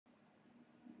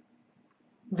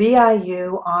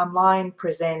VIU Online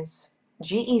presents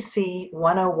GEC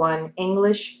 101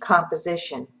 English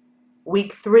Composition,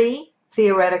 Week 3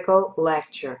 Theoretical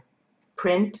Lecture,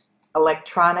 Print,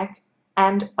 Electronic,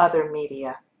 and Other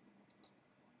Media.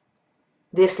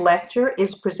 This lecture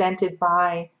is presented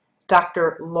by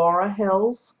Dr. Laura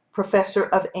Hills, Professor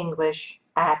of English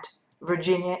at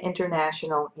Virginia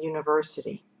International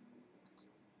University.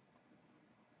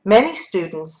 Many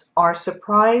students are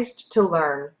surprised to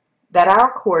learn that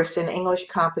our course in English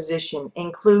composition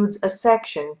includes a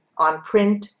section on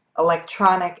print,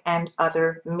 electronic, and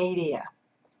other media.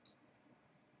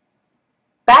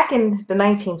 Back in the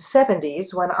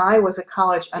 1970s, when I was a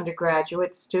college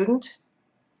undergraduate student,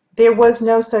 there was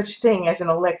no such thing as an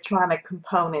electronic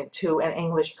component to an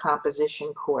English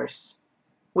composition course.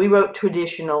 We wrote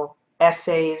traditional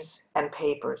essays and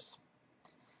papers.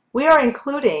 We are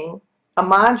including a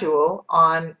module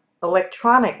on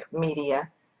electronic media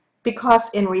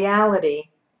because in reality,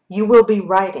 you will be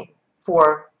writing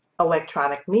for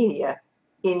electronic media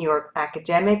in your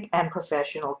academic and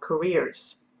professional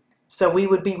careers. So we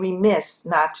would be remiss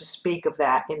not to speak of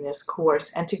that in this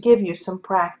course and to give you some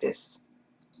practice.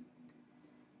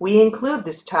 We include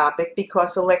this topic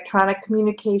because electronic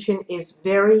communication is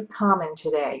very common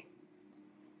today.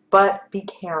 But be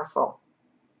careful.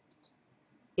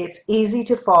 It's easy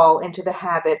to fall into the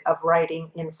habit of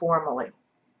writing informally.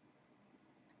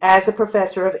 As a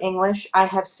professor of English, I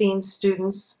have seen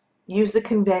students use the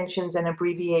conventions and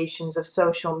abbreviations of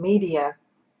social media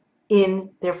in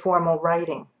their formal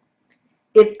writing.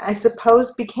 It, I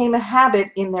suppose, became a habit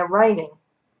in their writing,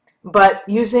 but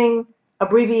using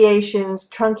abbreviations,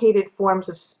 truncated forms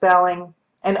of spelling,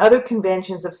 and other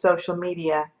conventions of social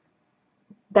media,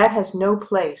 that has no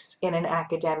place in an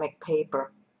academic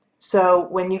paper. So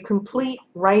when you complete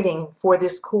writing for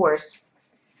this course,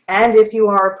 and if you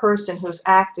are a person who's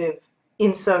active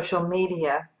in social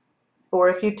media, or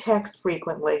if you text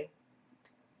frequently,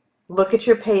 look at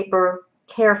your paper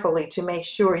carefully to make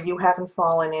sure you haven't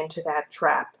fallen into that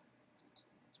trap.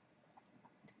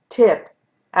 Tip: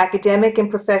 academic and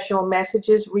professional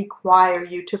messages require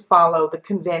you to follow the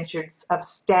conventions of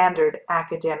standard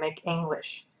academic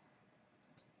English.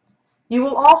 You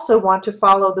will also want to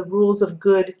follow the rules of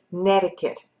good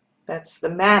netiquette. That's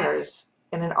the manners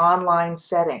in an online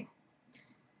setting.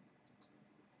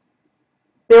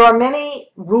 There are many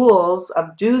rules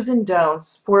of do's and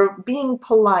don'ts for being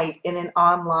polite in an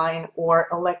online or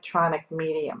electronic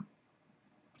medium.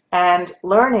 And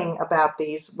learning about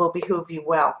these will behoove you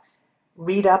well.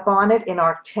 Read up on it in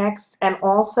our text and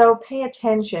also pay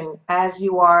attention as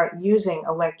you are using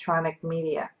electronic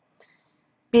media.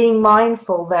 Being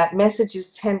mindful that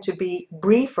messages tend to be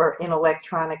briefer in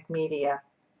electronic media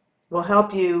will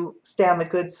help you stay on the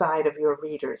good side of your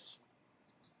readers.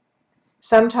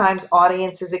 Sometimes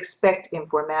audiences expect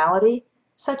informality,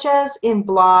 such as in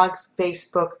blogs,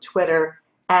 Facebook, Twitter,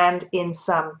 and in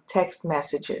some text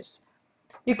messages.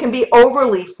 You can be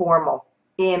overly formal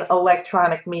in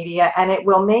electronic media, and it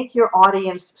will make your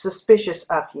audience suspicious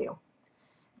of you.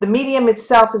 The medium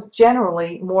itself is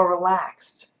generally more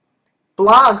relaxed.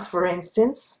 Blogs, for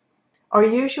instance, are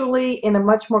usually in a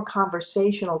much more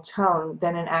conversational tone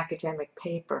than an academic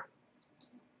paper.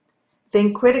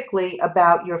 Think critically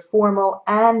about your formal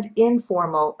and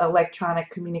informal electronic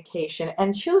communication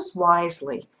and choose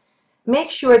wisely.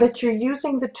 Make sure that you're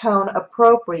using the tone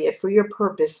appropriate for your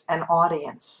purpose and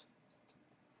audience.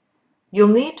 You'll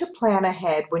need to plan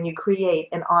ahead when you create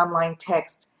an online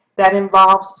text that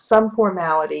involves some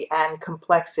formality and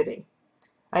complexity.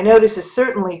 I know this is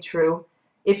certainly true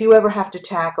if you ever have to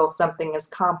tackle something as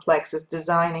complex as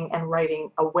designing and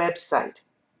writing a website.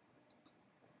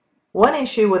 One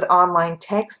issue with online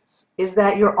texts is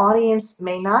that your audience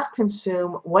may not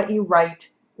consume what you write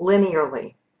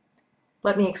linearly.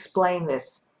 Let me explain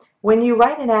this. When you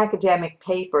write an academic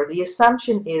paper, the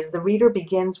assumption is the reader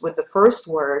begins with the first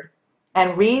word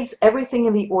and reads everything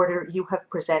in the order you have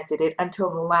presented it until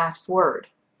the last word.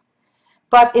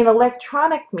 But in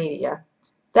electronic media,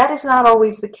 that is not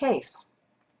always the case.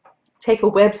 Take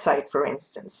a website, for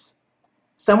instance.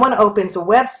 Someone opens a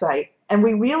website, and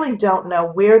we really don't know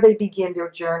where they begin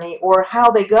their journey or how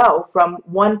they go from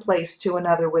one place to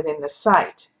another within the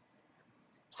site.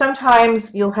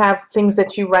 Sometimes you'll have things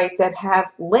that you write that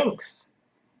have links.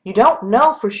 You don't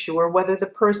know for sure whether the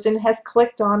person has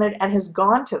clicked on it and has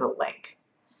gone to the link.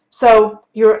 So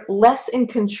you're less in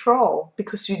control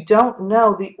because you don't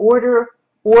know the order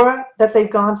or that they've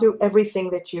gone through everything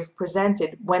that you've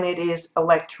presented when it is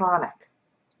electronic.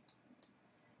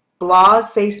 Blog,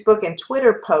 Facebook, and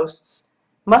Twitter posts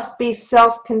must be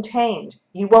self-contained.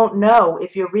 You won't know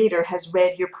if your reader has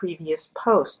read your previous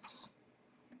posts.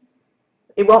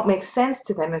 It won't make sense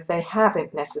to them if they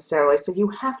haven't necessarily. So you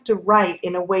have to write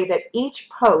in a way that each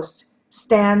post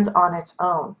stands on its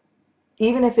own,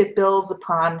 even if it builds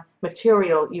upon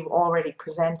material you've already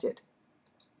presented.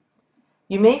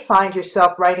 You may find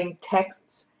yourself writing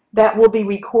texts that will be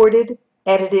recorded,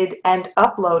 edited, and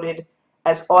uploaded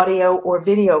as audio or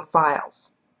video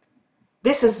files.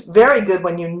 This is very good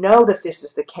when you know that this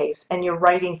is the case and you're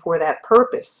writing for that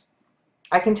purpose.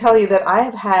 I can tell you that I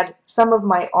have had some of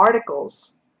my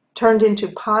articles turned into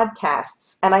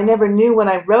podcasts, and I never knew when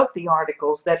I wrote the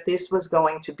articles that this was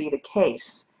going to be the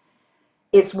case.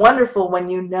 It's wonderful when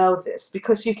you know this,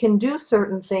 because you can do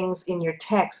certain things in your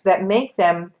text that make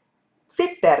them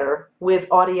fit better with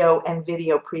audio and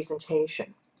video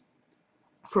presentation.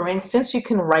 For instance, you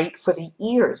can write for the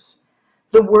ears.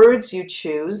 The words you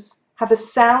choose have a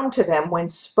sound to them when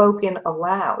spoken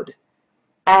aloud,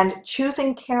 and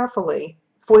choosing carefully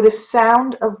for the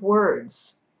sound of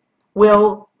words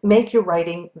will make your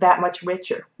writing that much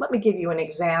richer. Let me give you an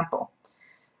example.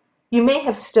 You may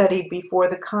have studied before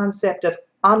the concept of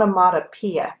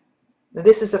onomatopoeia.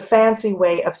 This is a fancy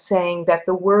way of saying that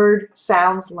the word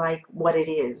sounds like what it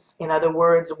is. In other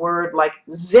words, a word like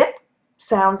zip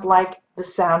sounds like the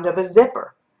sound of a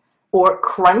zipper, or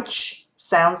crunch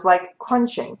sounds like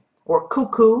crunching, or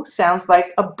cuckoo sounds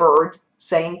like a bird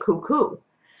saying cuckoo.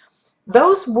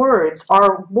 Those words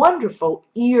are wonderful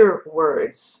ear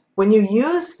words. When you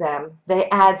use them, they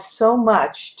add so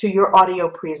much to your audio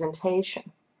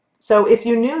presentation. So if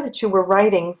you knew that you were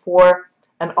writing for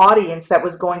an audience that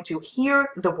was going to hear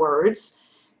the words,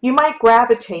 you might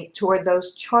gravitate toward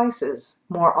those choices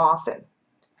more often.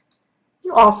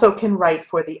 You also can write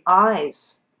for the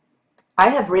eyes. I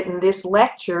have written this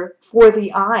lecture for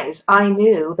the eyes. I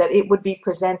knew that it would be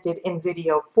presented in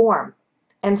video form.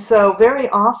 And so very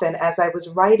often as I was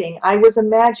writing, I was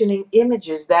imagining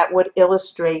images that would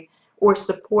illustrate or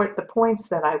support the points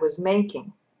that I was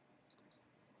making.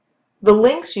 The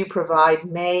links you provide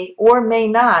may or may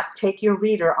not take your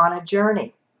reader on a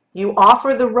journey. You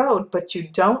offer the road, but you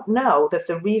don't know that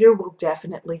the reader will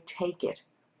definitely take it.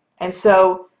 And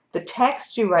so the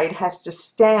text you write has to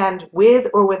stand with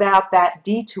or without that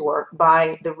detour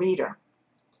by the reader.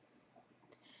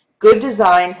 Good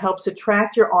design helps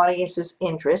attract your audience's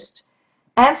interest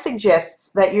and suggests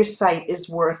that your site is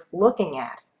worth looking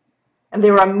at. And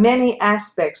there are many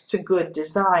aspects to good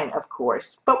design, of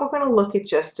course, but we're going to look at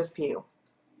just a few.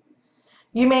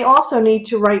 You may also need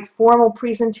to write formal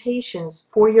presentations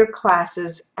for your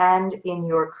classes and in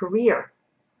your career.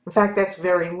 In fact, that's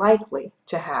very likely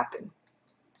to happen.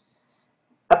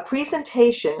 A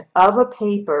presentation of a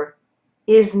paper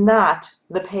is not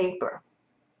the paper.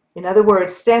 In other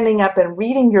words, standing up and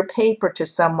reading your paper to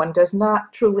someone does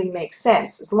not truly make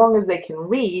sense. As long as they can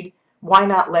read, why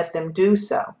not let them do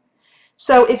so?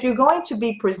 So if you're going to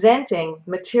be presenting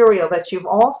material that you've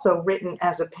also written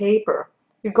as a paper,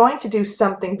 you're going to do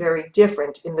something very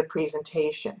different in the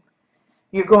presentation.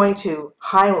 You're going to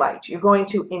highlight, you're going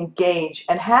to engage,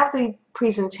 and have the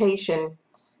presentation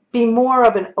be more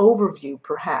of an overview,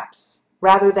 perhaps,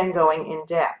 rather than going in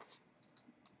depth.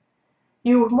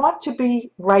 You want to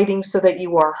be writing so that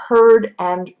you are heard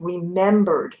and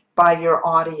remembered by your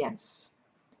audience.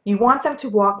 You want them to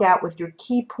walk out with your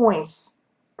key points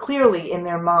clearly in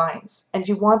their minds, and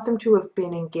you want them to have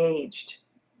been engaged.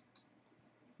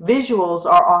 Visuals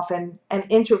are often an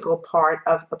integral part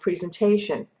of a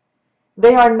presentation.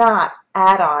 They are not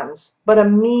add-ons, but a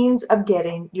means of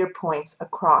getting your points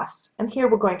across. And here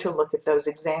we're going to look at those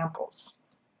examples.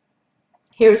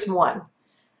 Here's one.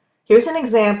 Here's an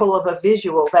example of a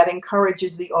visual that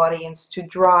encourages the audience to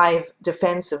drive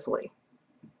defensively.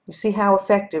 You see how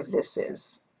effective this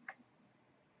is.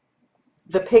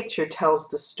 The picture tells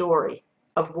the story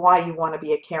of why you want to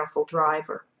be a careful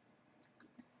driver.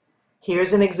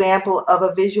 Here's an example of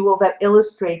a visual that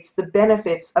illustrates the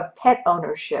benefits of pet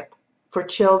ownership for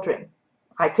children.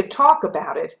 I could talk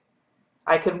about it,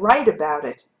 I could write about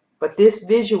it, but this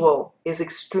visual is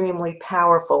extremely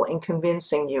powerful in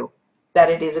convincing you that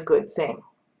it is a good thing.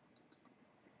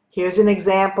 Here's an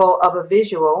example of a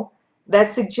visual that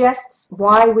suggests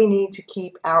why we need to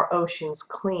keep our oceans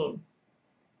clean.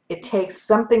 It takes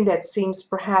something that seems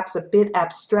perhaps a bit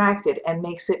abstracted and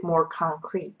makes it more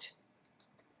concrete.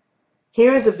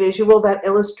 Here's a visual that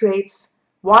illustrates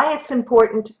why it's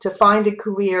important to find a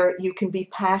career you can be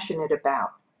passionate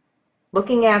about.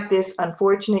 Looking at this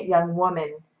unfortunate young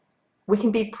woman, we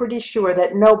can be pretty sure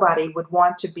that nobody would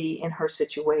want to be in her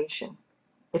situation.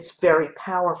 It's very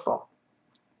powerful.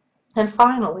 And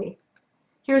finally,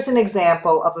 here's an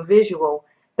example of a visual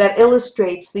that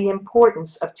illustrates the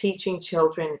importance of teaching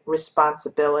children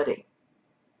responsibility.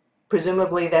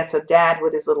 Presumably that's a dad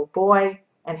with his little boy,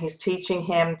 and he's teaching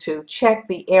him to check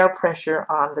the air pressure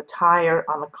on the tire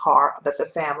on the car that the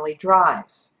family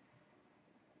drives.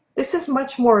 This is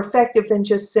much more effective than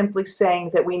just simply saying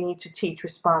that we need to teach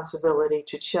responsibility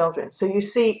to children. So you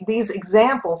see, these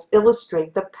examples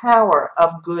illustrate the power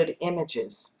of good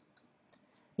images.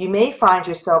 You may find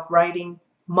yourself writing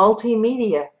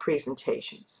multimedia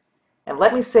presentations. And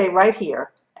let me say right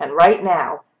here and right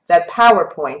now that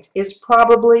PowerPoint is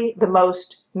probably the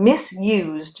most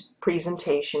misused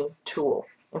presentation tool.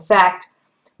 In fact,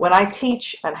 when I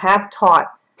teach and have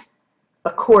taught a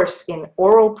course in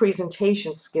oral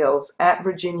presentation skills at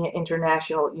Virginia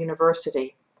International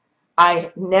University,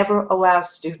 I never allow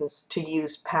students to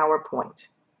use PowerPoint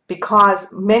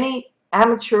because many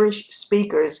amateurish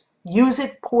speakers use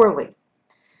it poorly.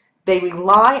 They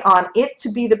rely on it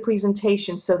to be the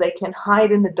presentation so they can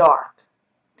hide in the dark.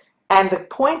 And the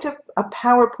point of a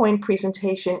PowerPoint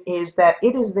presentation is that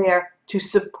it is there to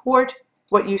support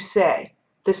what you say.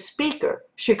 The speaker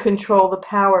should control the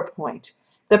PowerPoint.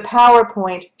 The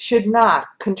PowerPoint should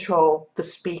not control the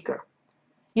speaker.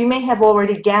 You may have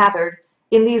already gathered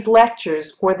in these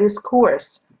lectures for this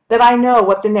course that I know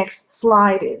what the next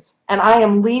slide is, and I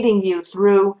am leading you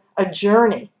through a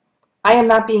journey. I am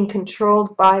not being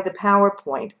controlled by the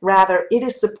PowerPoint. Rather, it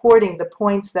is supporting the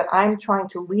points that I'm trying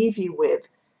to leave you with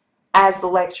as the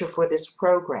lecture for this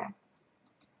program.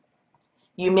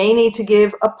 You may need to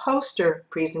give a poster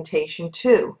presentation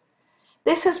too.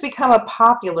 This has become a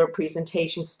popular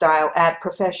presentation style at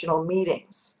professional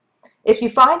meetings. If you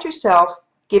find yourself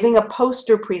giving a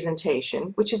poster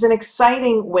presentation, which is an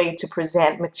exciting way to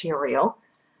present material,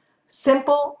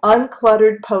 simple,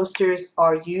 uncluttered posters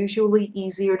are usually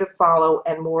easier to follow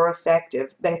and more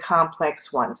effective than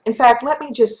complex ones. In fact, let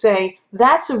me just say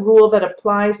that's a rule that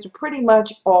applies to pretty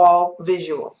much all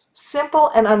visuals.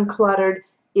 Simple and uncluttered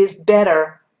is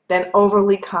better than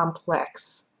overly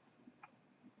complex.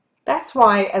 That's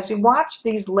why as we watch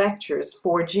these lectures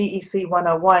for GEC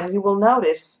 101, you will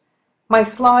notice my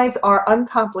slides are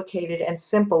uncomplicated and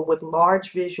simple with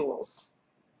large visuals.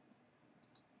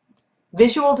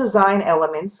 Visual design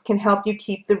elements can help you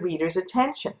keep the reader's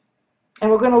attention, and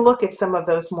we're going to look at some of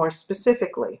those more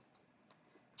specifically.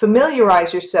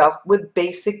 Familiarize yourself with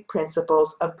basic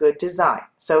principles of good design.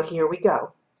 So here we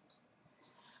go.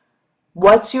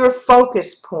 What's your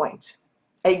focus point?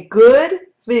 A good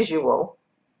visual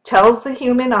tells the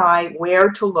human eye where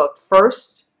to look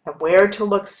first and where to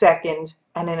look second,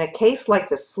 and in a case like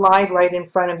the slide right in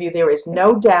front of you, there is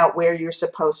no doubt where you're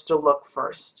supposed to look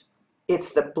first.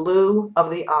 It's the blue of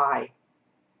the eye.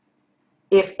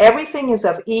 If everything is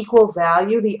of equal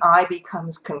value, the eye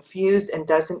becomes confused and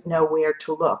doesn't know where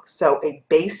to look. So a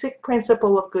basic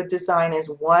principle of good design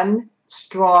is one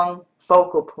strong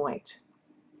focal point.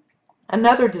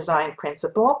 Another design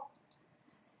principle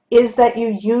is that you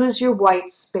use your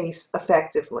white space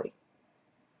effectively.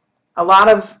 A lot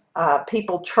of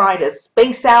people try to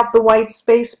space out the white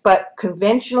space, but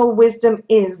conventional wisdom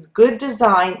is good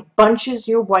design bunches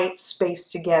your white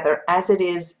space together as it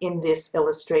is in this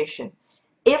illustration.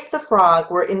 If the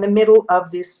frog were in the middle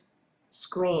of this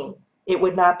screen, it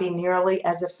would not be nearly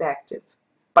as effective.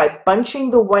 By bunching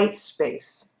the white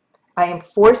space, I am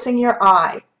forcing your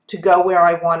eye to go where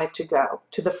I want it to go,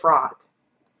 to the frog.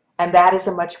 And that is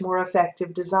a much more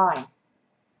effective design.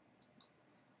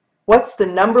 What's the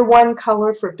 #1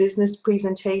 color for business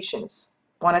presentations?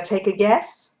 Want to take a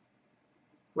guess?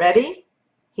 Ready?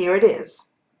 Here it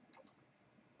is.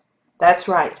 That's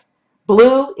right.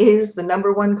 Blue is the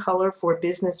 #1 color for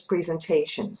business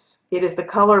presentations. It is the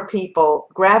color people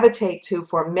gravitate to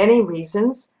for many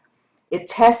reasons. It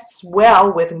tests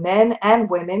well with men and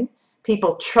women.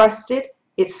 People trust it.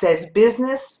 It says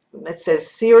business, it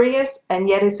says serious, and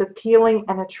yet it's appealing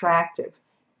and attractive.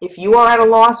 If you are at a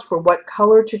loss for what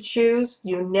color to choose,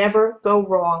 you never go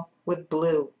wrong with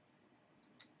blue.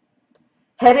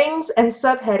 Headings and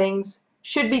subheadings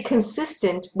should be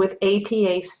consistent with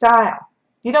APA style.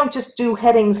 You don't just do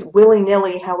headings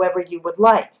willy-nilly however you would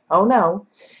like. Oh no.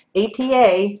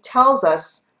 APA tells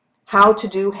us how to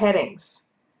do headings.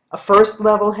 A first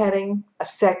level heading, a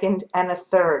second, and a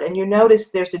third. And you notice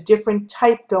there's a different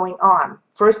type going on.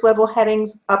 First level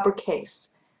headings,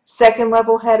 uppercase. Second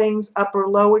level headings, upper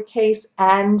lowercase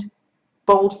and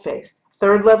boldface.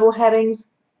 Third level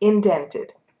headings,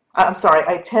 indented.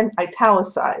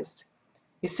 Italicized.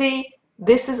 You see,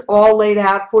 this is all laid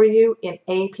out for you in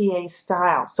APA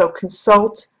style. So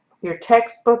consult your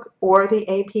textbook or the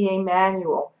APA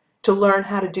manual to learn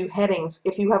how to do headings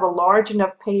if you have a large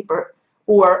enough paper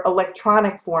or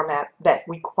electronic format that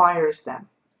requires them.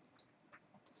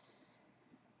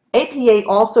 APA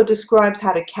also describes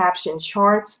how to caption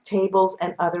charts, tables,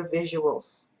 and other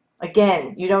visuals.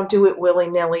 Again, you don't do it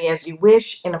willy-nilly as you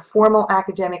wish. In a formal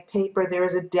academic paper, there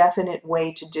is a definite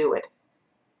way to do it.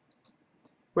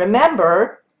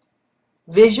 Remember,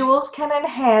 visuals can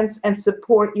enhance and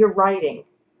support your writing,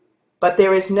 but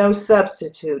there is no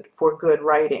substitute for good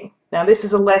writing. Now, this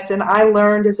is a lesson I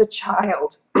learned as a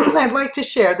child. I'd like to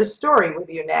share the story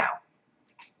with you now.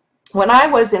 When I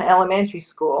was in elementary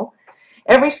school,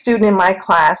 every student in my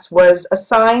class was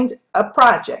assigned a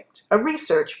project, a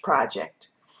research project,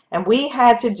 and we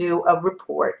had to do a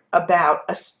report about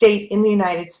a state in the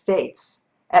United States.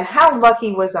 And how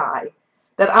lucky was I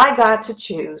that I got to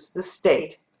choose the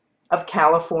state of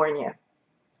California.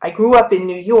 I grew up in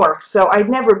New York, so I'd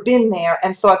never been there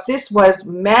and thought this was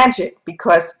magic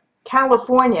because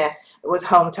California was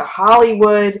home to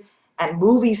Hollywood and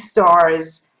movie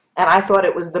stars, and I thought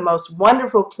it was the most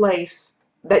wonderful place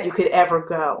that you could ever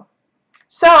go.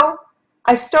 So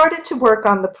I started to work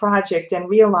on the project and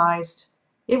realized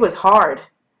it was hard.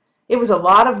 It was a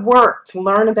lot of work to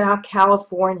learn about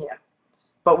California.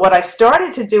 But what I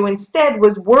started to do instead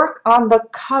was work on the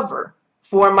cover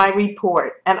for my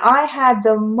report. And I had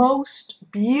the most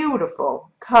beautiful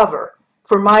cover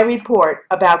for my report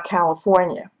about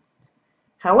California.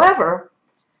 However,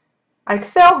 I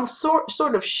fell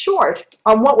sort of short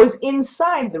on what was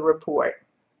inside the report.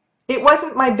 It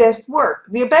wasn't my best work.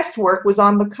 The best work was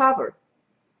on the cover.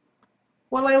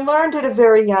 Well, I learned at a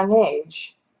very young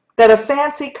age that a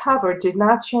fancy cover did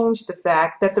not change the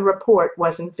fact that the report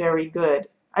wasn't very good.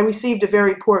 I received a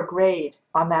very poor grade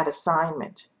on that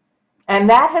assignment. And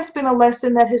that has been a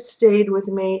lesson that has stayed with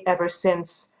me ever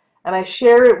since, and I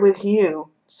share it with you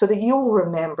so that you will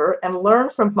remember and learn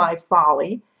from my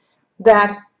folly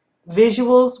that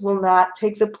visuals will not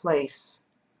take the place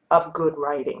of good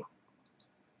writing.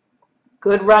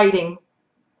 Good writing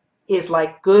is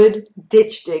like good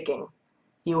ditch digging.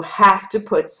 You have to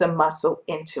put some muscle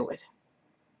into it.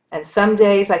 And some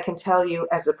days I can tell you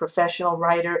as a professional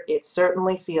writer, it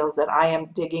certainly feels that I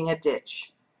am digging a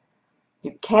ditch.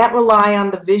 You can't rely on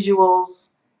the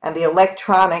visuals and the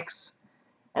electronics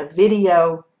and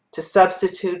video to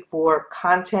substitute for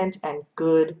content and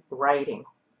good writing.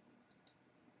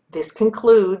 This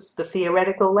concludes the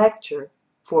theoretical lecture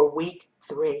for week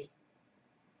 3.